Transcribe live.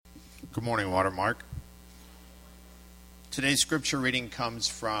Good morning, Watermark. Today's scripture reading comes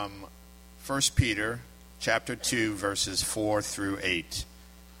from 1 Peter chapter 2, verses 4 through 8.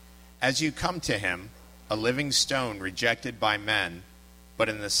 As you come to him, a living stone rejected by men, but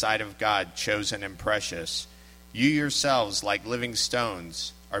in the sight of God chosen and precious, you yourselves, like living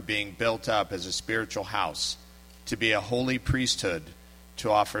stones, are being built up as a spiritual house, to be a holy priesthood, to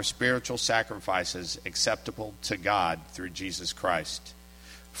offer spiritual sacrifices acceptable to God through Jesus Christ.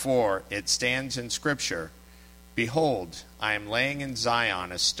 For it stands in Scripture, "Behold, I am laying in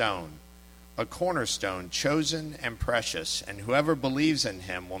Zion a stone, a cornerstone chosen and precious, and whoever believes in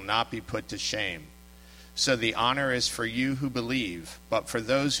him will not be put to shame. So the honor is for you who believe, but for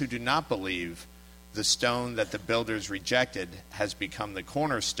those who do not believe, the stone that the builders rejected has become the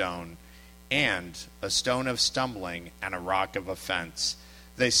cornerstone, and a stone of stumbling and a rock of offense.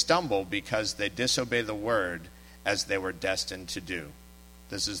 They stumble because they disobey the word as they were destined to do."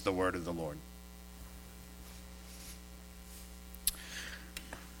 This is the word of the Lord.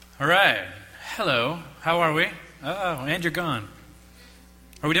 All right. Hello. How are we? Oh, and you're gone.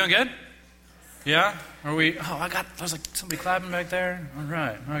 Are we doing good? Yeah? Are we? Oh, there's like somebody clapping back there. All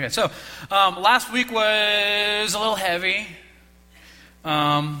right. Okay. So, last week was a little heavy.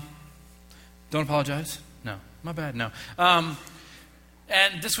 Don't apologize. No. My bad. No.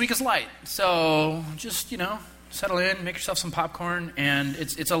 And this week is light. So, just, settle in, make yourself some popcorn, and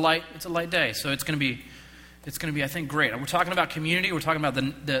it's a light day. So it's going to be I think great. We're talking about community. We're talking about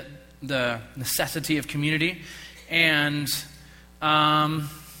the necessity of community, and how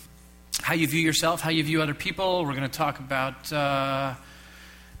you view yourself, how you view other people. We're going to talk about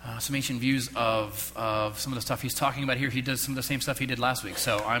some ancient views of some of the stuff he's talking about here. He does some of the same stuff he did last week,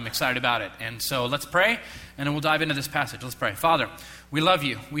 so I'm excited about it. And so let's pray, and then we'll dive into this passage. Let's pray. Father, we love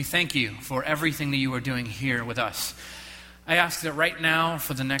you. We thank you for everything that you are doing here with us. I ask that right now,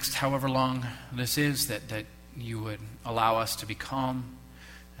 for the next however long this is, that you would allow us to be calm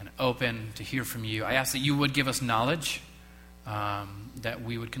and open to hear from you. I ask that you would give us knowledge, that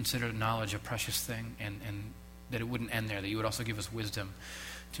we would consider knowledge a precious thing, and that it wouldn't end there, that you would also give us wisdom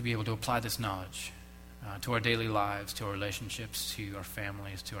to be able to apply this knowledge to our daily lives, to our relationships, to our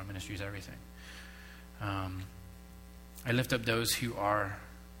families, to our ministries, everything. I lift up those who are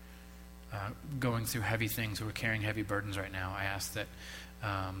going through heavy things, who are carrying heavy burdens right now. I ask that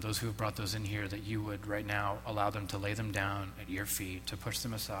those who have brought those in here, that you would right now allow them to lay them down at your feet, to push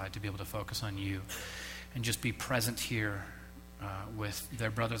them aside, to be able to focus on you, and just be present here with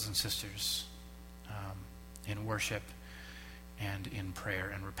their brothers and sisters in worship and in prayer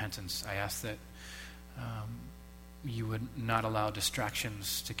and repentance. I ask that you would not allow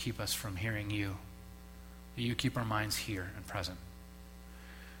distractions to keep us from hearing you, that you keep our minds here and present,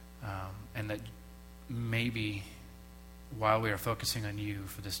 and that maybe while we are focusing on you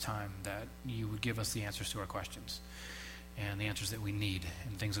for this time, that you would give us the answers to our questions and the answers that we need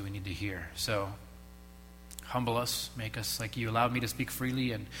and things that we need to hear. So humble us, make us like you allowed me to speak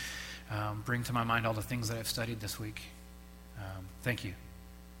freely, and bring to my mind all the things that I've studied this week. Thank you.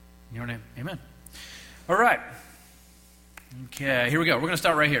 In your name, amen. All right. Okay, here we go. We're going to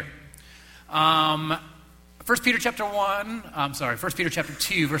start right here. 1 Peter chapter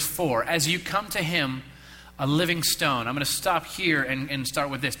 2, verse 4. As you come to him, a living stone. I'm going to stop here and start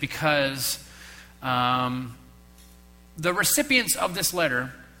with this, because the recipients of this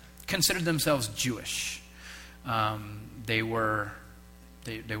letter considered themselves Jewish. They were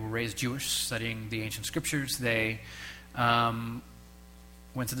raised Jewish, studying the ancient scriptures. They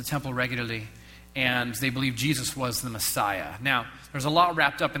went to the temple regularly, and they believed Jesus was the Messiah. Now, there's a lot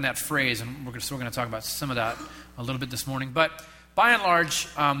wrapped up in that phrase, and we're going to talk about some of that a little bit this morning. But by and large,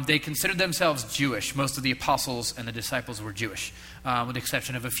 they considered themselves Jewish. Most of the apostles and the disciples were Jewish, with the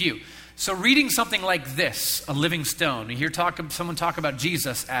exception of a few. So reading something like this, a living stone, you hear someone talk about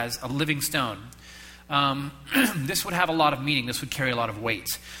Jesus as a living stone, this would have a lot of meaning. This would carry a lot of weight.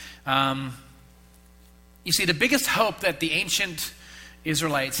 You see, the biggest hope that the ancient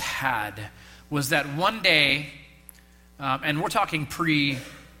Israelites had was that one day, and we're talking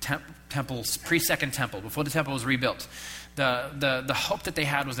pre-temples, pre-second temple, before the temple was rebuilt, the hope that they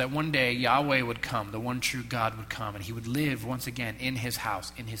had was that one day Yahweh would come, the one true God would come, and he would live once again in his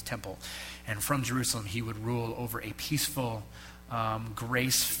house, in his temple. And from Jerusalem, he would rule over a peaceful,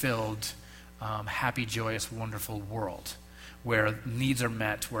 grace-filled, happy, joyous, wonderful world where needs are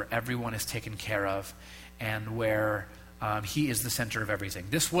met, where everyone is taken care of, and where he is the center of everything.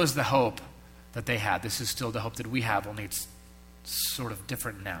 This was the hope that they had. This is still the hope that we have, only it's sort of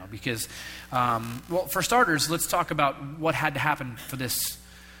different now. Because, for starters, let's talk about what had to happen for this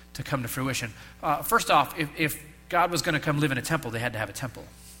to come to fruition. First off, if God was going to come live in a temple, they had to have a temple.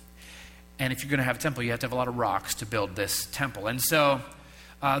 And if you're going to have a temple, you have to have a lot of rocks to build this temple. And so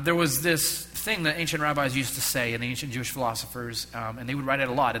there was this thing that ancient rabbis used to say, and the ancient Jewish philosophers, and they would write it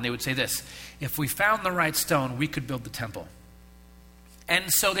a lot, and they would say this: if we found the right stone, we could build the temple.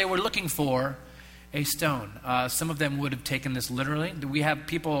 And so they were looking for a stone. Some of them would have taken this literally. We have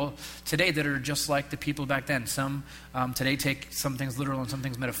people today that are just like the people back then. Some today take some things literal and some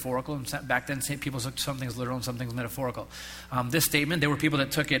things metaphorical, and back then people took some things literal and some things metaphorical. This statement, there were people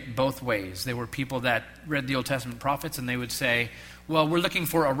that took it both ways. There were people that read the Old Testament prophets, and they would say, well, we're looking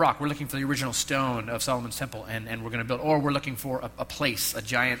for a rock. We're looking for the original stone of Solomon's temple, and we're going to build. Or we're looking for a place, a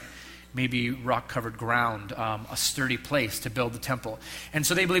giant, maybe rock-covered ground, a sturdy place to build the temple. And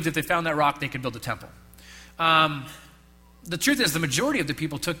so they believed if they found that rock, they could build the temple. The truth is, the majority of the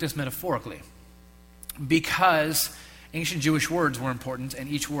people took this metaphorically because ancient Jewish words were important, and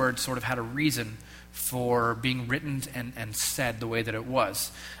each word sort of had a reason for being written and said the way that it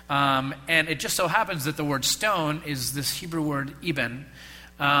was. And it just so happens that the word stone is this Hebrew word eben,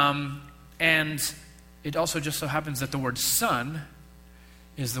 and it also just so happens that the word son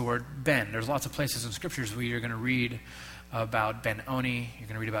is the word ben. There's lots of places in scriptures where you're going to read about Ben-Oni, you're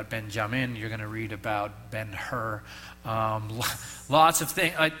going to read about Benjamin, you're going to read about Ben-Hur, lots of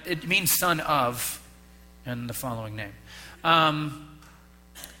things. It means son of, and the following name.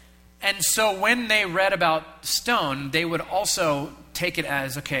 And so when they read about stone, they would also take it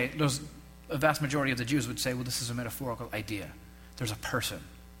as, okay, a vast majority of the Jews would say, well, this is a metaphorical idea. There's a person.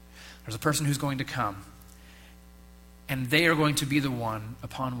 There's a person who's going to come, and they are going to be the one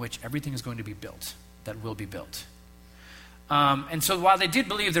upon which everything is going to be built, that will be built. And so while they did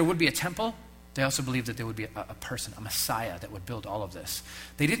believe there would be a temple, they also believed that there would be a person, a Messiah that would build all of this.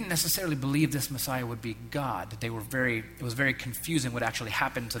 They didn't necessarily believe this Messiah would be God. It was very confusing what actually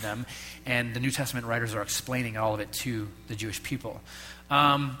happened to them, and the New Testament writers are explaining all of it to the Jewish people.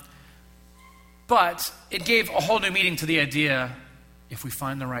 But it gave a whole new meaning to the idea, if we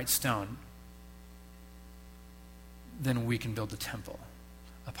find the right stone, then we can build the temple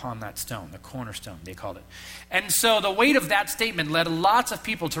upon that stone, the cornerstone, they called it. And so the weight of that statement led lots of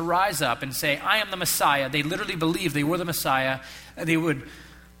people to rise up and say, I am the Messiah. They literally believed they were the Messiah. They would...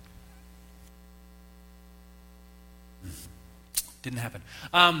 Didn't happen.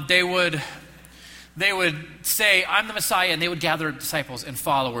 They would say, I'm the Messiah, and they would gather disciples and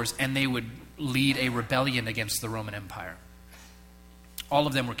followers, and they would lead a rebellion against the Roman Empire. All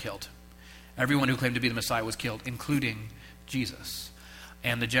of them were killed. Everyone who claimed to be the Messiah was killed, including Jesus.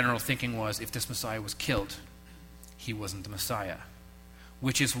 And the general thinking was, if this Messiah was killed, he wasn't the Messiah.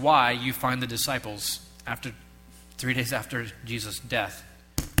 Which is why you find the disciples, 3 days after Jesus' death,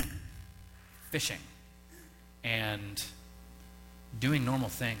 fishing and doing normal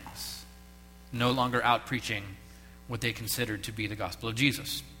things, no longer out preaching what they considered to be the gospel of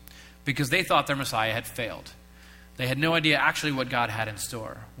Jesus, because they thought their Messiah had failed. They had no idea actually what God had in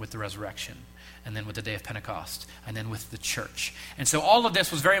store with the resurrection, and then with the day of Pentecost, and then with the church. And so all of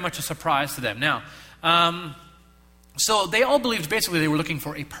this was very much a surprise to them. Now, so they all believed basically they were looking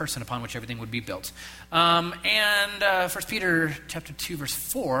for a person upon which everything would be built. And 1 Peter chapter 2, verse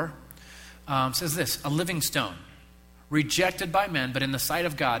 4 says this: a living stone, rejected by men, but in the sight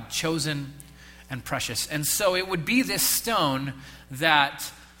of God, chosen and precious. And so it would be this stone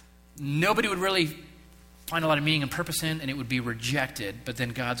that nobody would really find a lot of meaning and purpose in, and it would be rejected, but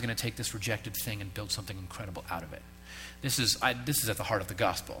then God's going to take this rejected thing and build something incredible out of it. This is at the heart of the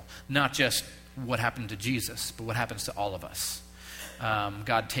gospel. Not just what happened to Jesus, but what happens to all of us.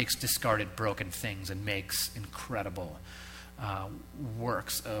 God takes discarded, broken things and makes incredible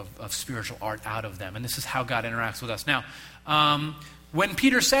works of spiritual art out of them. And this is how God interacts with us. Now, when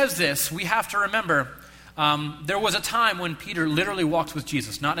Peter says this, we have to remember there was a time when Peter literally walked with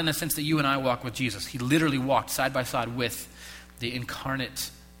Jesus, not in the sense that you and I walk with Jesus. He literally walked side by side with the incarnate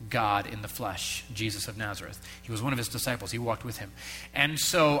God in the flesh, Jesus of Nazareth. He was one of his disciples. He walked with him. And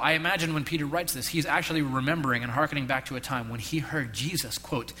so I imagine when Peter writes this, he's actually remembering and hearkening back to a time when he heard Jesus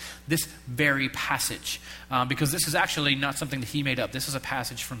quote this very passage, because this is actually not something that he made up. This is a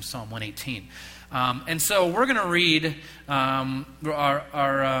passage from Psalm 118. And so we're going to read our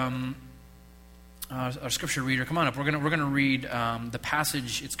scripture reader. Come on up. We're going to read the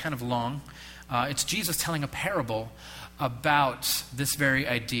passage. It's kind of long. It's Jesus telling a parable about this very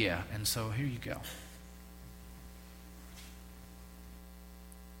idea. And so here you go.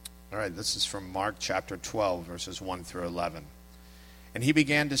 All right, this is from Mark chapter 12, verses 1 through 11. And he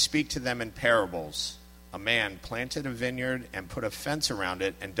began to speak to them in parables. A man planted a vineyard and put a fence around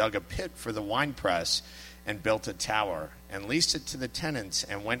it and dug a pit for the winepress and built a tower and leased it to the tenants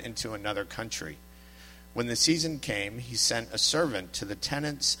and went into another country. When the season came, he sent a servant to the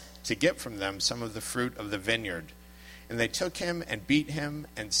tenants to get from them some of the fruit of the vineyard. And they took him and beat him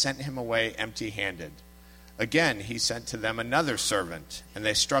and sent him away empty-handed. Again he sent to them another servant, and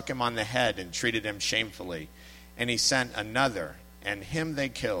they struck him on the head and treated him shamefully. And he sent another, and him they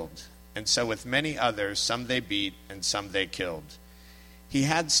killed. And so with many others, some they beat, and some they killed. He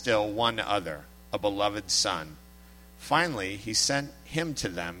had still one other, a beloved son. Finally he sent him to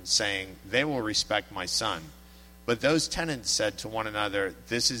them, saying, "They will respect my son." But those tenants said to one another,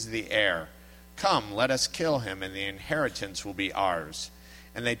 "This is the heir. Come, let us kill him, and the inheritance will be ours."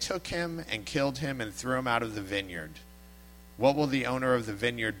 And they took him and killed him and threw him out of the vineyard. What will the owner of the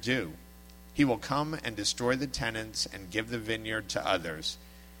vineyard do? He will come and destroy the tenants and give the vineyard to others.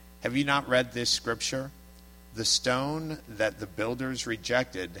 Have you not read this scripture? The stone that the builders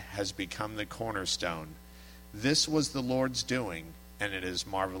rejected has become the cornerstone. This was the Lord's doing, and it is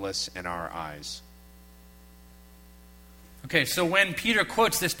marvelous in our eyes. Okay, so when Peter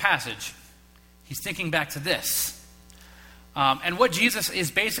quotes this passage, he's thinking back to this. And what Jesus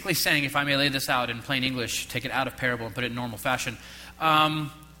is basically saying, if I may lay this out in plain English, take it out of parable and put it in normal fashion, God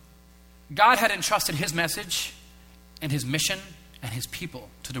had entrusted his message and his mission and his people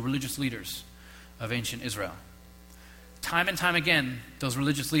to the religious leaders of ancient Israel. Time and time again, those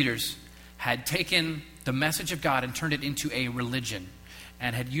religious leaders had taken the message of God and turned it into a religion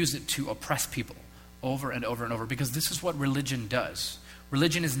and had used it to oppress people over and over and over, because this is what religion does.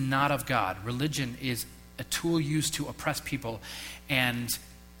 Religion is not of God. Religion is a tool used to oppress people and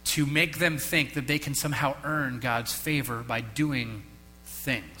to make them think that they can somehow earn God's favor by doing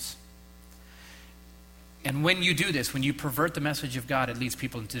things. And when you do this, when you pervert the message of God, it leads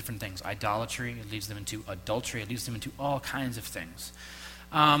people into different things. Idolatry, it leads them into adultery, it leads them into all kinds of things.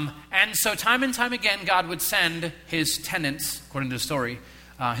 And so time and time again, God would send his tenants, according to the story,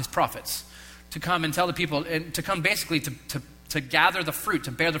 his prophets, to come and tell the people, and to come basically to gather the fruit,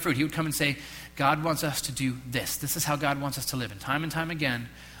 to bear the fruit. He would come and say, God wants us to do this. This is how God wants us to live. And time again,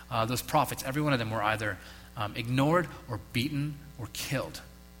 those prophets, every one of them were either ignored or beaten or killed.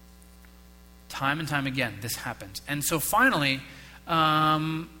 Time and time again, this happens. And so finally,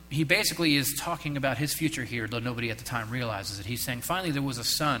 he basically is talking about his future here, though nobody at the time realizes it. He's saying, finally there was a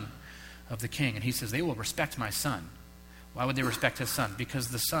son of the king, and he says, they will respect my son. Why would they respect his son? Because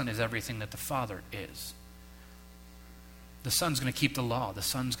the son is everything that the father is. The son's going to keep the law. The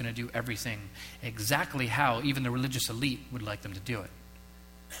son's going to do everything exactly how even the religious elite would like them to do it.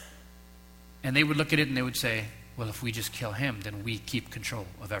 And they would look at it and they would say, well, if we just kill him, then we keep control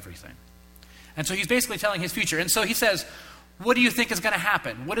of everything. And so he's basically telling his future. And so he says, what do you think is going to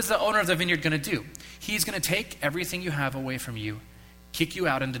happen? What is the owner of the vineyard going to do? He's going to take everything you have away from you, kick you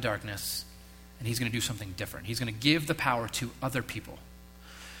out into darkness, and he's going to do something different. He's going to give the power to other people,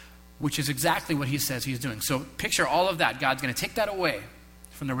 which is exactly what he says he's doing. So picture all of that. God's going to take that away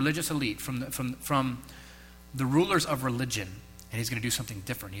from the religious elite, from the rulers of religion, and he's going to do something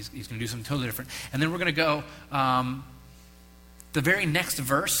different. He's going to do something totally different. And then we're going to go, the very next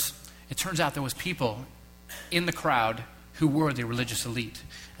verse, it turns out there was people in the crowd who were the religious elite.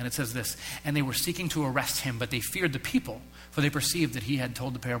 And it says this, and they were seeking to arrest him, but they feared the people, for they perceived that he had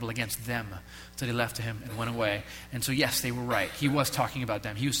told the parable against them. So they left to him and went away. And so yes, they were right. He was talking about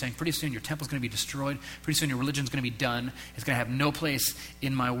them. He was saying, pretty soon your temple's going to be destroyed. Pretty soon your religion's going to be done. It's going to have no place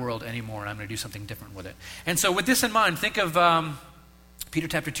in my world anymore, and I'm going to do something different with it. And so with this in mind, think of Peter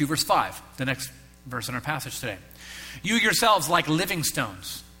chapter 2, verse 5, the next verse in our passage today. You yourselves, like living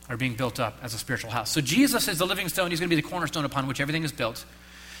stones, are being built up as a spiritual house. So Jesus is the living stone. He's going to be the cornerstone upon which everything is built.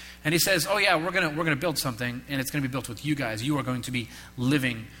 And he says, oh yeah, we're going to build something, and it's going to be built with you guys. You are going to be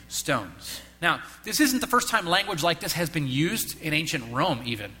living stones. Now, this isn't the first time language like this has been used in ancient Rome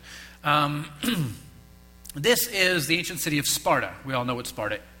even. This is the ancient city of Sparta. We all know what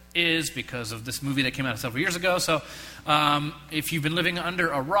Sparta is because of this movie that came out several years ago. So if you've been living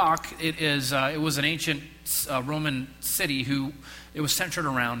under a rock, it was an ancient Roman city it was centered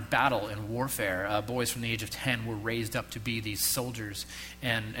around battle and warfare. Boys from the age of 10 were raised up to be these soldiers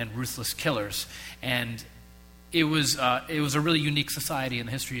and ruthless killers. And it was a really unique society in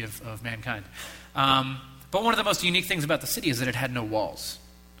the history of mankind. But one of the most unique things about the city is that it had no walls.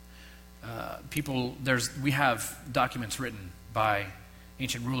 We have documents written by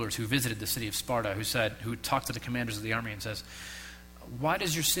ancient rulers who visited the city of Sparta who talked to the commanders of the army and says, why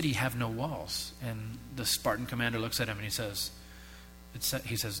does your city have no walls? And the Spartan commander looks at him and he says,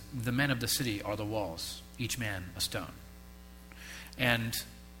 the men of the city are the walls, each man a stone. And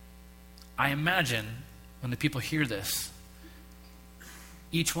I imagine when the people hear this,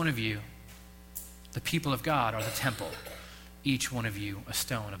 each one of you, the people of God, are the temple. each one of you a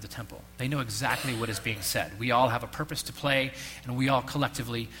stone of the temple. They know exactly what is being said. We all have a purpose to play, and we all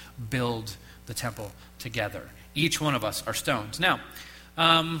collectively build the temple together. Each one of us are stones. Now,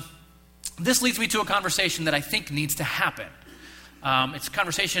 this leads me to a conversation that I think needs to happen. It's a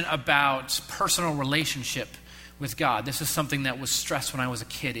conversation about personal relationship with God. This is something that was stressed when I was a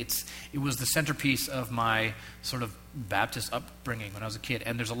kid. It was the centerpiece of my sort of Baptist upbringing when I was a kid.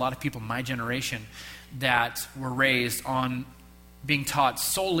 And there's a lot of people in my generation that were raised on being taught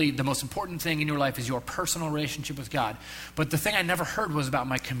solely the most important thing in your life is your personal relationship with God. But the thing I never heard was about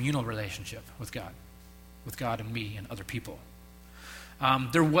my communal relationship with God and me and other people.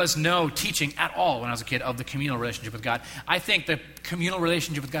 There was no teaching at all when I was a kid of the communal relationship with God. I think the communal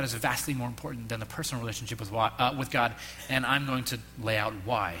relationship with God is vastly more important than the personal relationship with God, and I'm going to lay out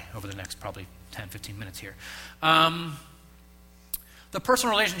why over the next probably 10, 15 minutes here. The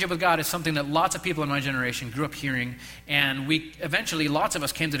personal relationship with God is something that lots of people in my generation grew up hearing, and lots of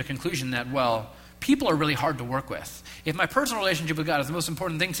us came to the conclusion that, well, people are really hard to work with. If my personal relationship with God is the most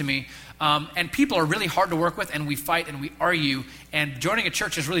important thing to me, and people are really hard to work with, and we fight and we argue, and joining a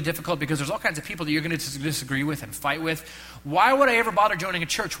church is really difficult because there's all kinds of people that you're going to disagree with and fight with, why would I ever bother joining a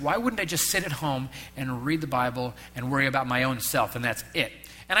church? Why wouldn't I just sit at home and read the Bible and worry about my own self, and that's it?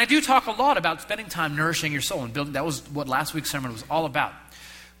 And I do talk a lot about spending time nourishing your soul and building. That was what last week's sermon was all about.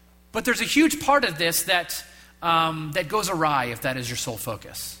 But there's a huge part of this that goes awry if that is your sole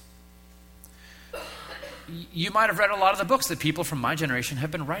focus. You might have read a lot of the books that people from my generation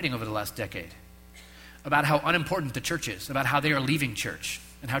have been writing over the last decade about how unimportant the church is, about how they are leaving church,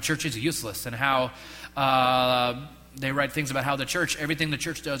 and how church is useless, and how they write things about how everything the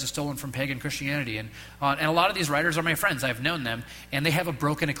church does is stolen from pagan Christianity. And a lot of these writers are my friends. I've known them, and they have a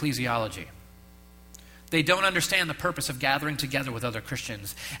broken ecclesiology. They don't understand the purpose of gathering together with other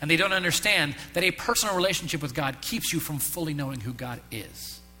Christians, and they don't understand that a personal relationship with God keeps you from fully knowing who God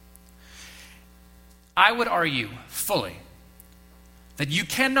is. I would argue fully that you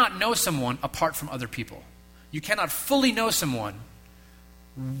cannot know someone apart from other people. You cannot fully know someone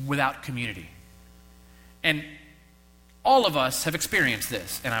without community. And all of us have experienced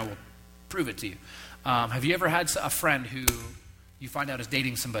this, and I will prove it to you. Have you ever had a friend who you find out is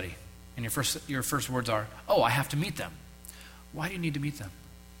dating somebody, and your first words are, "Oh, I have to meet them." Why do you need to meet them?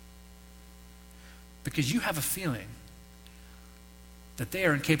 Because you have a feeling that they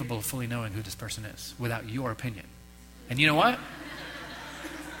are incapable of fully knowing who this person is without your opinion. And you know what?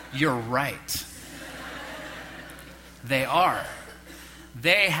 You're right. They are.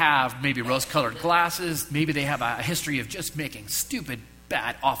 They have maybe rose-colored glasses. Maybe they have a history of just making stupid,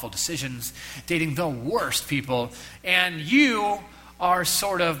 bad, awful decisions, dating the worst people. And you are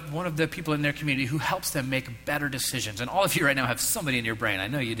sort of one of the people in their community who helps them make better decisions. And all of you right now have somebody in your brain. I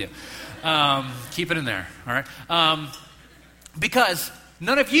know you do. Keep it in there, all right? Because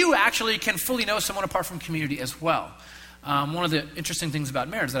none of you actually can fully know someone apart from community as well. One of the interesting things about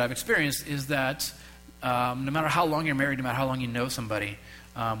marriage that I've experienced is that no matter how long you're married, no matter how long you know somebody,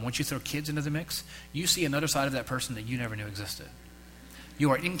 once you throw kids into the mix, you see another side of that person that you never knew existed.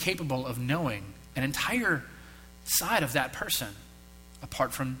 You are incapable of knowing an entire side of that person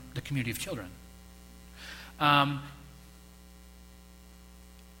apart from the community of children.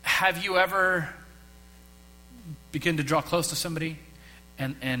 Have you ever begin to draw close to somebody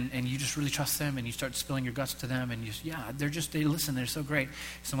and you just really trust them and you start spilling your guts to them and they listen, they're so great.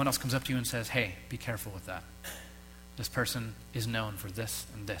 Someone else comes up to you and says, "Hey, be careful with that. This person is known for this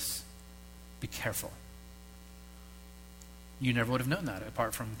and this. Be careful." You never would have known that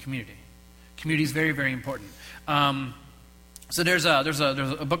apart from community. Community is very, very important. So there's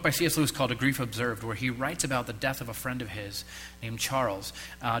a book by C.S. Lewis called A Grief Observed, where he writes about the death of a friend of his named Charles.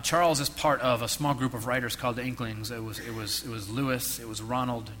 Charles is part of a small group of writers called the Inklings. It was Lewis, it was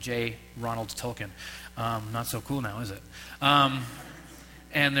Ronald Tolkien. Not so cool now, is it?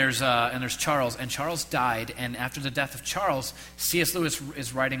 And there's Charles, and Charles died. And after the death of Charles, C.S. Lewis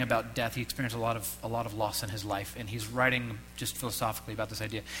is writing about death. He experienced a lot of loss in his life, and he's writing just philosophically about this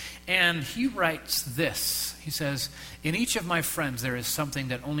idea. And he writes this. He says, "In each of my friends there is something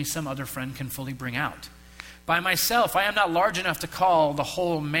that only some other friend can fully bring out. By myself, I am not large enough to call the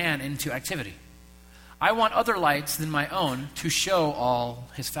whole man into activity. I want other lights than my own to show all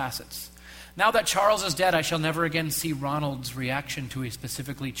his facets. Now that Charles is dead, I shall never again see Ronald's reaction to a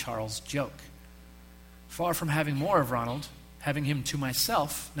specifically Charles joke. Far from having more of Ronald, having him to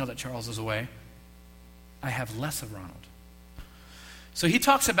myself, now that Charles is away, I have less of Ronald." So he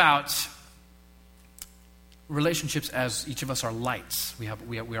talks about relationships as each of us are lights. We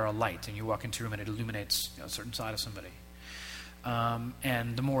are a light, and you walk into a room and it illuminates a certain side of somebody.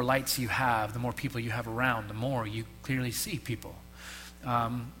 And the more lights you have, the more people you have around, the more you clearly see people.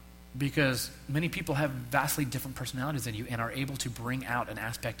 Because many people have vastly different personalities than you and are able to bring out an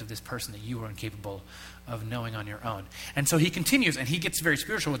aspect of this person that you are incapable of knowing on your own. And so he continues, and he gets very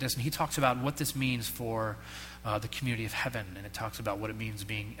spiritual with this, and he talks about what this means for the community of heaven, and it talks about what it means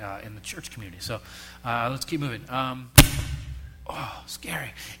being in the church community. So let's keep moving.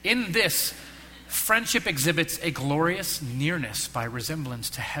 Scary. In this, friendship exhibits a glorious nearness by resemblance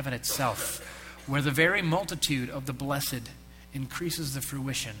to heaven itself, where the very multitude of the blessed increases the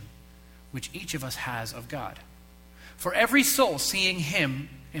fruition which each of us has of God. For every soul seeing him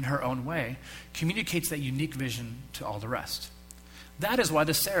in her own way communicates that unique vision to all the rest. That is why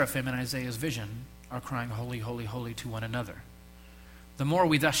the seraphim in Isaiah's vision are crying, "Holy, holy, holy," to one another. The more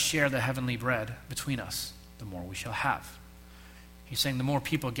we thus share the heavenly bread between us, the more we shall have. He's saying the more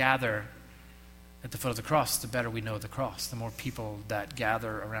people gather at the foot of the cross, the better we know the cross. The more people that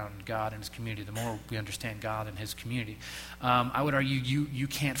gather around God and his community, the more we understand God and his community. I would argue you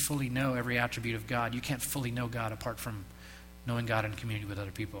can't fully know every attribute of God. You can't fully know God apart from knowing God in community with other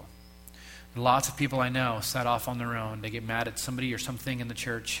people. Lots of people I know set off on their own. They get mad at somebody or something in the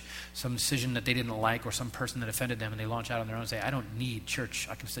church, some decision that they didn't like or some person that offended them, and they launch out on their own and say, "I don't need church.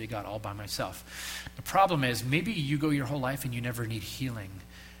 I can study God all by myself." The problem is maybe you go your whole life and you never need healing.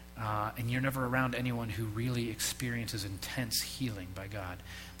 And you're never around anyone who really experiences intense healing by God,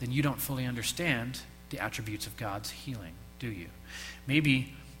 then you don't fully understand the attributes of God's healing, do you?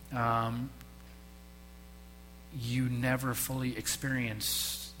 Maybe you never fully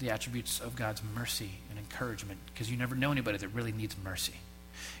experience the attributes of God's mercy and encouragement because you never know anybody that really needs mercy.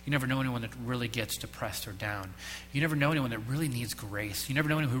 You never know anyone that really gets depressed or down. You never know anyone that really needs grace. You never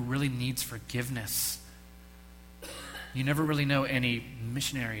know anyone who really needs forgiveness. You never really know any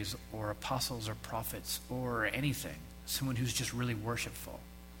missionaries or apostles or prophets or anything. Someone who's just really worshipful.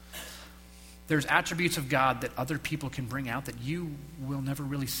 There's attributes of God that other people can bring out that you will never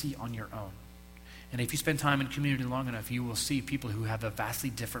really see on your own. And if you spend time in community long enough, you will see people who have a vastly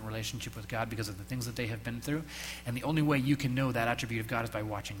different relationship with God because of the things that they have been through. And the only way you can know that attribute of God is by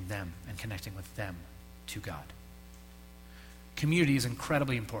watching them and connecting with them to God. Community is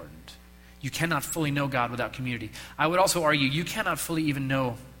incredibly important. You cannot fully know God without community. I would also argue you cannot fully even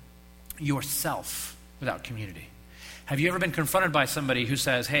know yourself without community. Have you ever been confronted by somebody who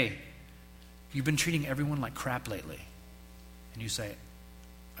says, "Hey, you've been treating everyone like crap lately"? And you say,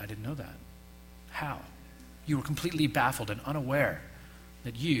 "I didn't know that." How? You were completely baffled and unaware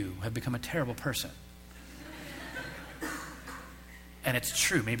that you have become a terrible person. And it's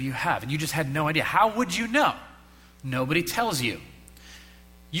true. Maybe you have. And you just had no idea. How would you know? Nobody tells you.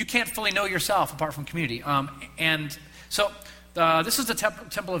 You can't fully know yourself apart from community. And so this is the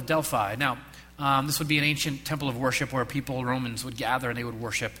Temple of Delphi. Now, this would be an ancient temple of worship where people, Romans, would gather and they would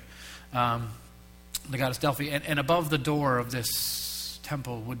worship the goddess Delphi. And above the door of this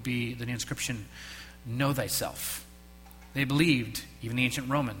temple would be the inscription, "Know thyself." They believed, even the ancient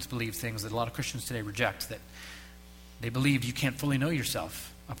Romans believed things that a lot of Christians today reject, that they believed you can't fully know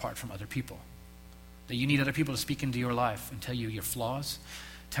yourself apart from other people. That you need other people to speak into your life and tell you your flaws,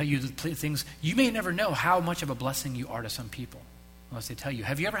 tell you the things. You may never know how much of a blessing you are to some people unless they tell you.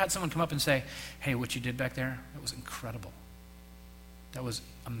 Have you ever had someone come up and say, "Hey, what you did back there, that was incredible. That was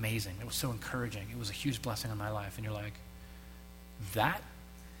amazing. That was so encouraging. It was a huge blessing on my life." And you're like, that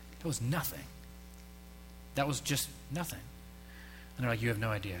was nothing. That was just nothing. And they're like, "You have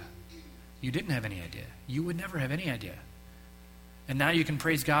no idea." You didn't have any idea. You would never have any idea. And now you can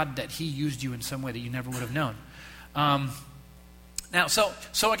praise God that he used you in some way that you never would have known. Now, so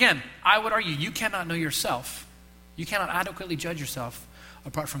again, I would argue you cannot know yourself. You cannot adequately judge yourself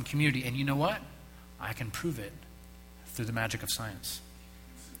apart from community. And you know what? I can prove it through the magic of science.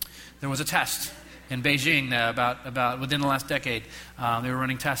 There was a test in Beijing about within the last decade. They were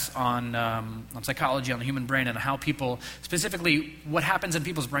running tests on psychology, on the human brain, and how people, specifically what happens in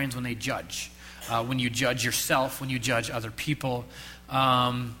people's brains when they judge. When you judge yourself, when you judge other people.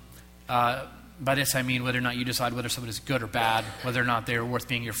 By this I mean whether or not you decide whether someone is good or bad, whether or not they're worth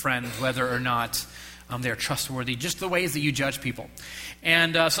being your friend, whether or not they're trustworthy, just the ways that you judge people.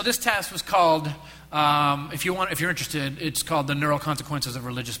 And so this test was called, if you're interested, it's called The Neural Consequences of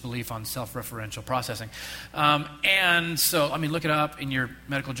Religious Belief on Self-Referential Processing. And so, look it up in your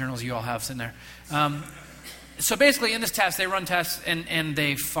medical journals you all have sitting there. So basically, in this test, they run tests and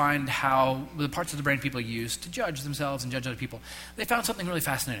they find how the parts of the brain people use to judge themselves and judge other people. They found something really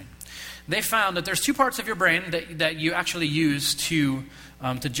fascinating. They found that there's two parts of your brain that you actually use to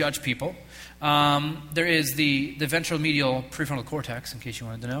judge people. There is the ventral medial prefrontal cortex, in case you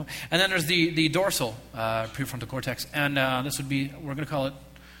wanted to know, and then there's the dorsal prefrontal cortex. And this would be we're going to call it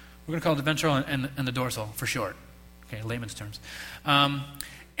the ventral and the dorsal for short. Okay, layman's terms.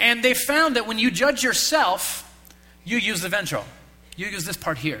 And they found that when you judge yourself, you use the ventral. You use this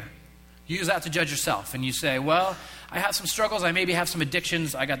part here. You use that to judge yourself. And you say, well, I have some struggles. I maybe have some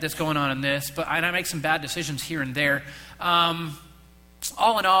addictions. I got this going on in this. But I make some bad decisions here and there.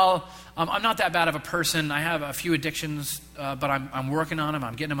 All in all, I'm not that bad of a person. I have a few addictions, but I'm working on them.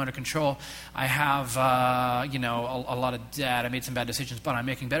 I'm getting them under control. I have, a lot of debt. I made some bad decisions, but I'm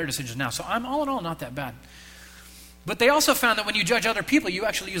making better decisions now. So I'm all in all not that bad. But they also found that when you judge other people, you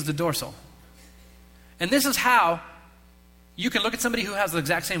actually use the dorsal. And this is how you can look at somebody who has the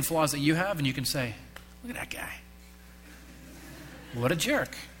exact same flaws that you have, and you can say, look at that guy. What a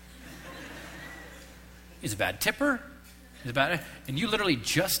jerk. He's a bad tipper. And you literally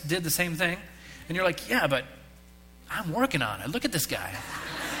just did the same thing. And you're like, yeah, but I'm working on it. Look at this guy.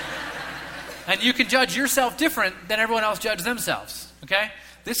 And you can judge yourself different than everyone else judges themselves. Okay?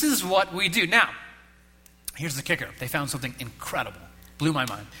 This is what we do. Now, here's the kicker. They found something incredible. Blew my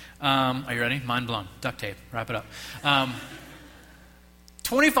mind. Are you ready? Mind blown. Duct tape. Wrap it up.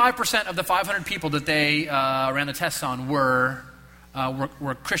 25% of the 500 people that they ran the tests on were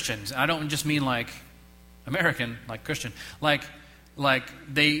Christians. I don't just mean like American, like Christian. Like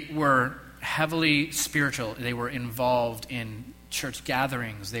they were heavily spiritual. They were involved in church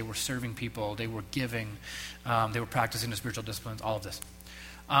gatherings. They were serving people. They were giving. They were practicing the spiritual disciplines, all of this.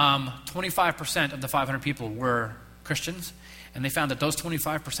 25% of the 500 people were Christians, and they found that those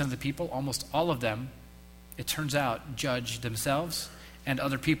 25% of the people, almost all of them, it turns out, judge themselves and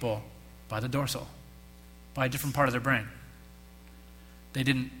other people by the dorsal, by a different part of their brain. They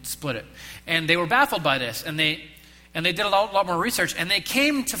didn't split it. And they were baffled by this, and they did a lot more research, and they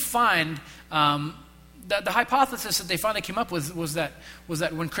came to find that the hypothesis that they finally came up with was that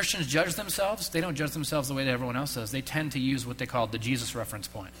when Christians judge themselves, they don't judge themselves the way that everyone else does. They tend to use what they call the Jesus reference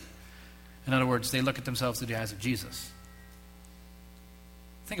point. In other words, they look at themselves through the eyes of Jesus.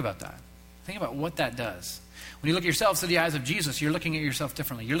 Think about that. Think about what that does. When you look at yourself through the eyes of Jesus, you're looking at yourself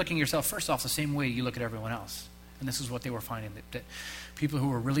differently. You're looking at yourself, first off, the same way you look at everyone else. And this is what they were finding, that people who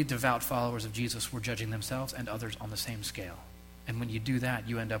were really devout followers of Jesus were judging themselves and others on the same scale. And when you do that,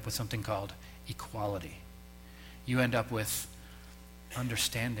 you end up with something called equality. You end up with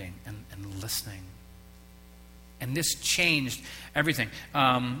understanding and listening. And this changed everything.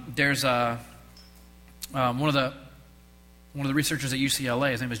 There's one of the researchers at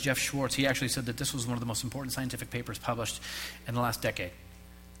UCLA, his name is Jeff Schwartz. He actually said that this was one of the most important scientific papers published in the last decade.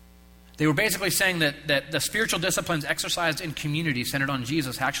 They were basically saying that the spiritual disciplines exercised in community centered on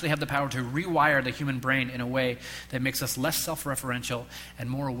Jesus actually have the power to rewire the human brain in a way that makes us less self-referential and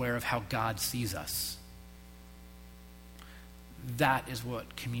more aware of how God sees us. That is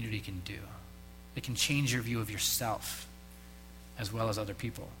what community can do. It can change your view of yourself as well as other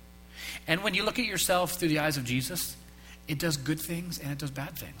people. And when you look at yourself through the eyes of Jesus, it does good things and it does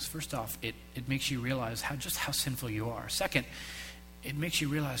bad things. First off, it makes you realize how sinful you are. Second, it makes you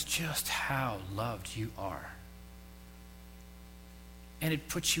realize just how loved you are. And it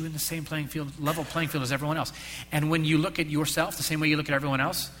puts you in the same level playing field as everyone else. And when you look at yourself the same way you look at everyone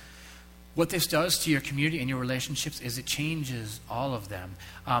else, what this does to your community and your relationships is it changes all of them.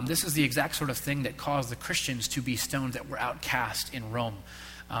 This is the exact sort of thing that caused the Christians to be stoned that were outcast in Rome.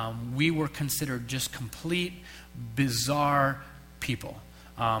 We were considered just complete, bizarre people.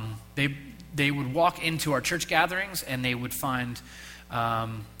 They would walk into our church gatherings and they would find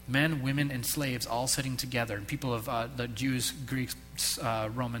men, women, and slaves all sitting together. And people of the Jews, Greeks,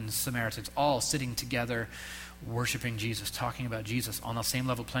 Romans, Samaritans, all sitting together, worshiping Jesus, talking about Jesus on the same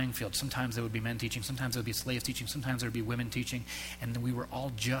level playing field. Sometimes there would be men teaching, sometimes there would be slaves teaching, sometimes there would be women teaching, and we were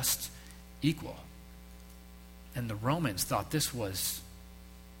all just equal. And the Romans thought this was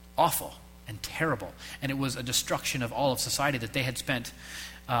awful and terrible, and it was a destruction of all of society that they had spent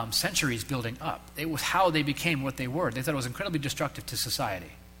centuries building up. It was how they became what they were. They thought it was incredibly destructive to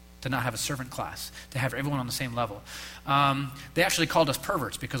society to not have a servant class, to have everyone on the same level. They actually called us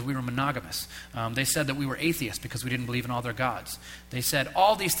perverts because we were monogamous. They said that we were atheists because we didn't believe in all their gods. They said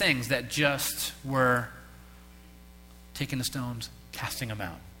all these things that just were taking the stones, casting them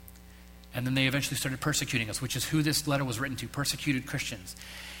out. And then they eventually started persecuting us, which is who this letter was written to, persecuted Christians.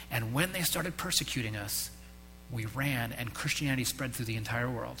 And when they started persecuting us, we ran, and Christianity spread through the entire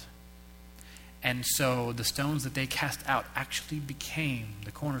world. And so the stones that they cast out actually became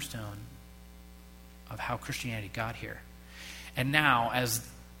the cornerstone of how Christianity got here. And now, as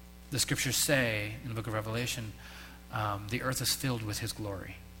the scriptures say in the book of Revelation, the earth is filled with his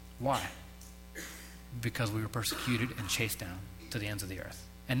glory. Why? Because we were persecuted and chased down to the ends of the earth.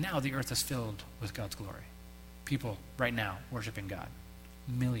 And now the earth is filled with God's glory. People right now worshiping God.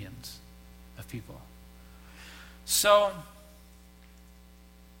 Millions of people. So,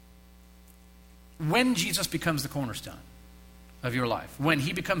 when Jesus becomes the cornerstone of your life, when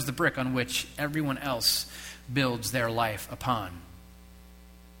he becomes the brick on which everyone else builds their life upon,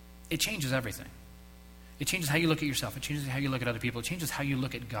 it changes everything. It changes how you look at yourself. It changes how you look at other people. It changes how you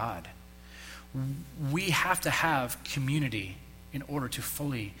look at God. We have to have community in order to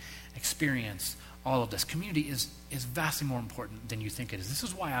fully experience all of this. Community is vastly more important than you think it is. This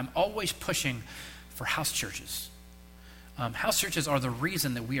is why I'm always pushing for house churches. House churches are the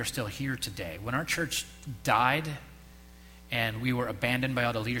reason that we are still here today. When our church died and we were abandoned by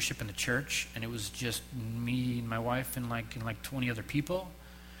all the leadership in the church, and it was just me and my wife and like 20 other people,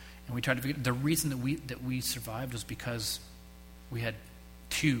 and we tried to figure, the reason that we survived was because we had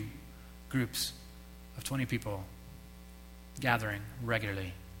 2 groups of 20 people gathering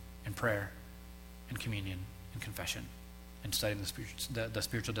regularly in prayer and communion and confession and studying the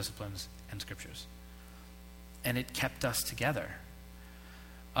spiritual disciplines and scriptures. And it kept us together.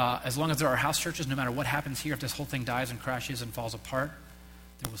 As long as there are house churches, no matter what happens here, if this whole thing dies and crashes and falls apart,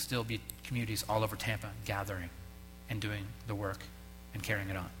 there will still be communities all over Tampa gathering and doing the work and carrying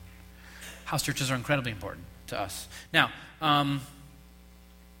it on. House churches are incredibly important to us. Now, I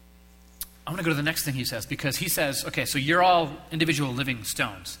want to go to the next thing he says, because he says, okay, so you're all individual living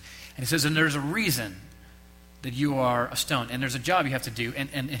stones. And he says, and there's a reason that you are a stone, and there's a job you have to do.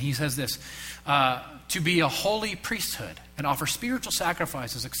 And he says this, to be a holy priesthood and offer spiritual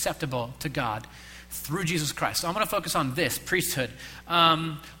sacrifices acceptable to God through Jesus Christ. So I'm going to focus on this, priesthood.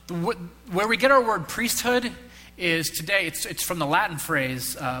 Where we get our word priesthood is today, it's from the Latin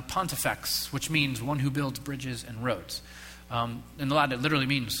phrase pontifex, which means one who builds bridges and roads. In the Latin, it literally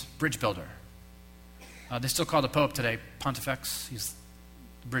means bridge builder. They still call the Pope today pontifex. He's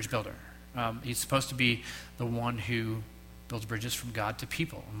the bridge builder. He's supposed to be the one who builds bridges from God to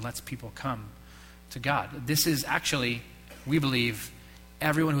people and lets people come to God. This is actually, we believe,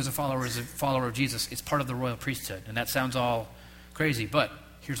 everyone who's a follower of Jesus is part of the royal priesthood. And that sounds all crazy, but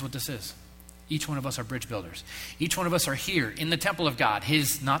here's what this is. Each one of us are bridge builders. Each one of us are here in the temple of God.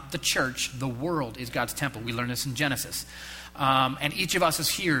 Not the church, the world is God's temple. We learn this in Genesis. And each of us is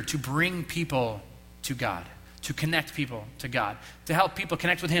here to bring people to God, to connect people to God, to help people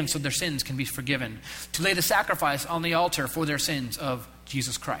connect with him so their sins can be forgiven, to lay the sacrifice on the altar for their sins of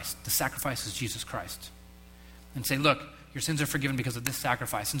Jesus Christ. The sacrifice is Jesus Christ. And say, look, your sins are forgiven because of this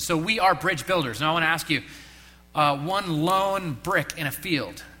sacrifice. And so we are bridge builders. Now I want to ask you, one lone brick in a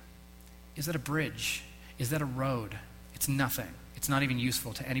field, is that a bridge? Is that a road? It's nothing. It's not even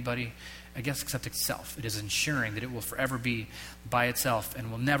useful to anybody, I guess, except itself. It is ensuring that it will forever be by itself and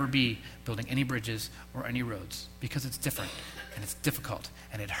will never be building any bridges or any roads, because it's different and it's difficult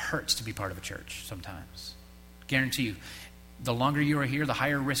and it hurts to be part of a church sometimes. Guarantee you, the longer you are here, the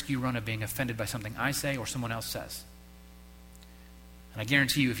higher risk you run of being offended by something I say or someone else says. And I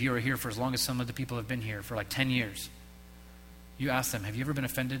guarantee you, if you are here for as long as some of the people have been here, for like 10 years, you ask them, have you ever been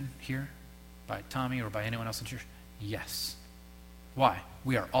offended here by Tommy or by anyone else in church? Yes. Why?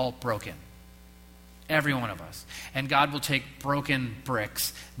 We are all broken. Every one of us. And God will take broken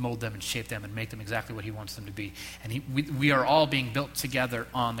bricks, mold them and shape them and make them exactly what he wants them to be. And we are all being built together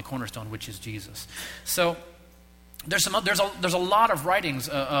on the cornerstone, which is Jesus. So there's a lot of writings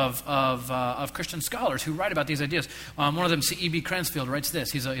of Christian scholars who write about these ideas. One of them, C.E.B. Cransfield, writes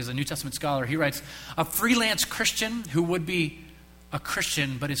this. He's a New Testament scholar. He writes, a freelance Christian who would be a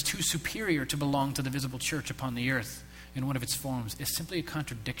Christian but is too superior to belong to the visible church upon the earth in one of its forms is simply a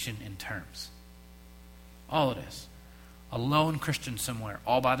contradiction in terms. All it is. A lone Christian somewhere,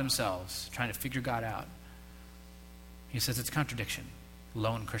 all by themselves, trying to figure God out. He says it's contradiction.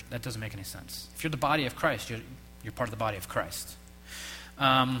 Lone Christian, that doesn't make any sense. If you're the body of Christ, you're part of the body of Christ.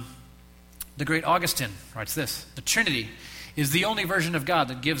 The great Augustine writes this: the Trinity is the only version of God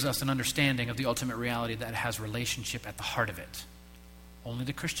that gives us an understanding of the ultimate reality that has relationship at the heart of it. Only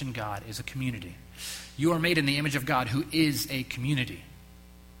the Christian God is a community. You are made in the image of God, who is a community.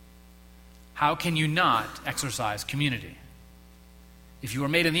 How can you not exercise community if you are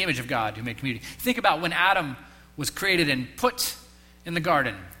made in the image of God who made community? Think about when Adam was created and put in the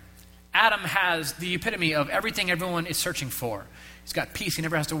garden. Adam has the epitome of everything everyone is searching for. He's got peace. He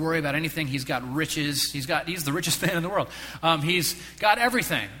never has to worry about anything. He's got riches. He's the richest man in the world. He's got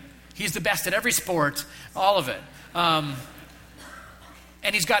everything. He's the best at every sport, all of it.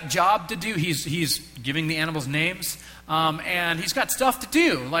 And he's got job to do. He's giving the animals names. And he's got stuff to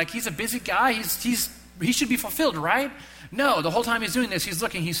do. Like, he's a busy guy. He should be fulfilled, right? No, the whole time he's doing this, he's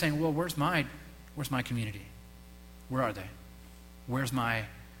looking, he's saying, well, where's my community? Where are they? Where's my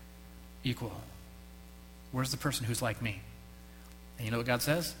equal? Where's the person who's like me? And you know what God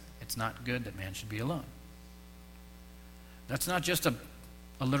says? It's not good that man should be alone. That's not just a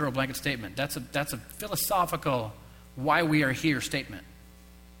literal blanket statement. That's a philosophical why we are here statement.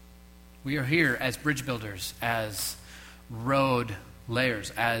 We are here as bridge builders, as road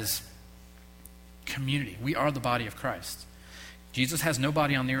layers, as community. We are the body of Christ. Jesus has no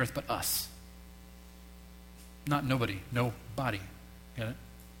body on the earth but us. Not nobody, no body. Get it?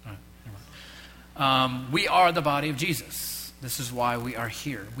 All right, never mind. We are the body of Jesus. This is why we are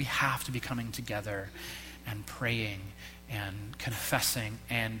here. We have to be coming together and praying and confessing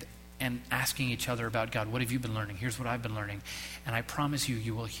and asking each other about God. What have you been learning? Here's what I've been learning. And I promise you,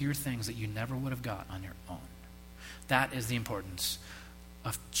 you will hear things that you never would have got on your own. That is the importance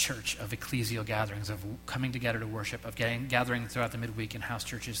of church, of ecclesial gatherings, of coming together to worship, of gathering throughout the midweek in house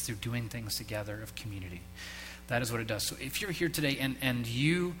churches, through doing things together, of community. That is what it does. So if you're here today and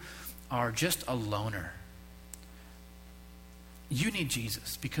you are just a loner, you need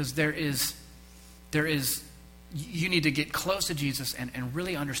Jesus, because there is you need to get close to Jesus and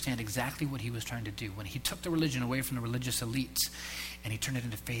really understand exactly what he was trying to do. When he took the religion away from the religious elites and he turned it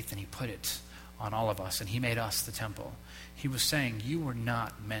into faith and he put it on all of us and he made us the temple, he was saying you were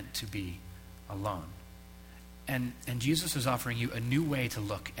not meant to be alone. And Jesus is offering you a new way to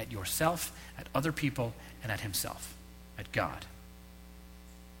look at yourself, at other people, and at himself, at God.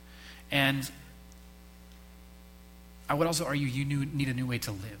 And I would also argue you need a new way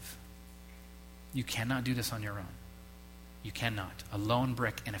to live. You cannot do this on your own. You cannot. A lone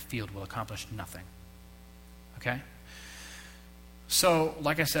brick in a field will accomplish nothing. Okay? So,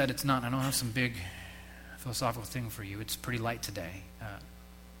 like I said, I don't have some big philosophical thing for you. It's pretty light today.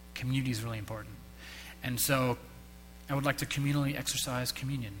 Community is really important. And so, I would like to communally exercise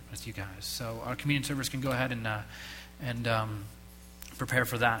communion with you guys. So, our communion servers can go ahead and prepare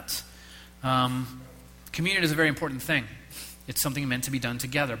for that. Communion is a very important thing. It's something meant to be done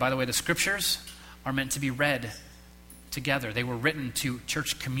together. By the way, the scriptures are meant to be read together. They were written to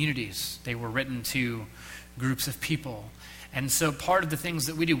church communities. They were written to groups of people. And so part of the things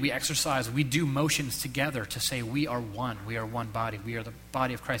that we do, we exercise, we do motions together to say we are one body, we are the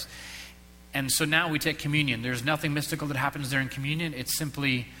body of Christ. And so now we take communion. There's nothing mystical that happens during communion. It's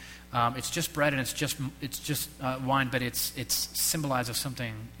simply, it's just bread and it's just wine, but it's symbolized of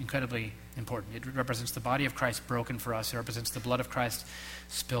something incredibly important. It represents the body of Christ broken for us. It represents the blood of Christ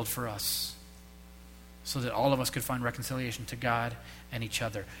spilled for us, so that all of us could find reconciliation to God and each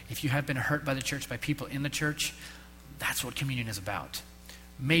other. If you have been hurt by the church, by people in the church, that's what communion is about.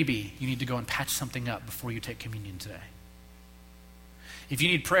 Maybe you need to go and patch something up before you take communion today. If you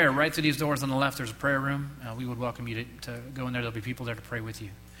need prayer, right through these doors on the left, there's a prayer room. We would welcome you to go in there. There'll be people there to pray with you.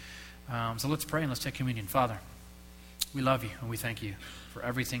 So let's pray and let's take communion. Father, we love you and we thank you for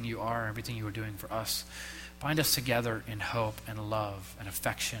everything you are, everything you are doing for us. Bind us together in hope and love and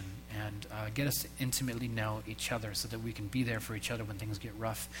affection, and get us to intimately know each other so that we can be there for each other when things get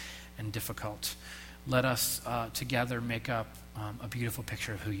rough and difficult. Let us together make up a beautiful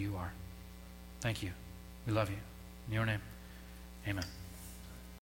picture of who you are. Thank you. We love you. In your name, amen.